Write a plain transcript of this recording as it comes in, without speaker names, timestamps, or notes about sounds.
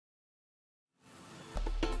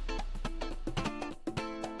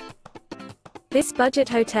This budget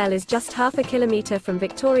hotel is just half a kilometer from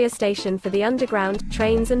Victoria Station for the Underground,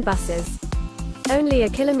 trains and buses. Only a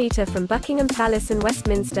kilometer from Buckingham Palace and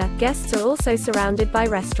Westminster, guests are also surrounded by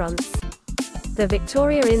restaurants. The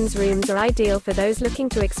Victoria Inn's rooms are ideal for those looking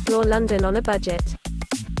to explore London on a budget.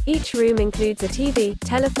 Each room includes a TV,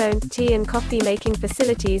 telephone, tea and coffee making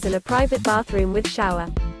facilities and a private bathroom with shower.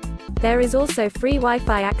 There is also free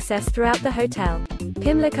Wi-Fi access throughout the hotel.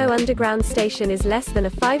 Pimlico Underground Station is less than a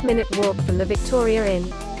 5-minute walk from the Victoria Inn.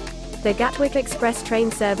 The Gatwick Express train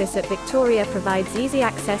service at Victoria provides easy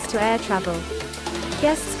access to air travel.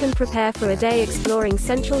 Guests can prepare for a day exploring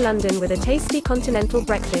central London with a tasty continental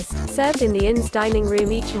breakfast, served in the inn's dining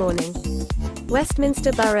room each morning.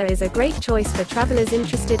 Westminster Borough is a great choice for travellers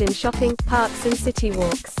interested in shopping, parks and city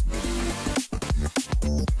walks.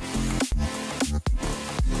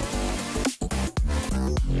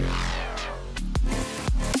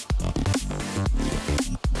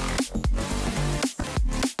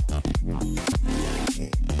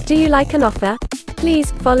 Do you like an offer?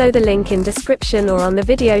 Please follow the link in description or on the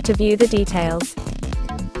video to view the details.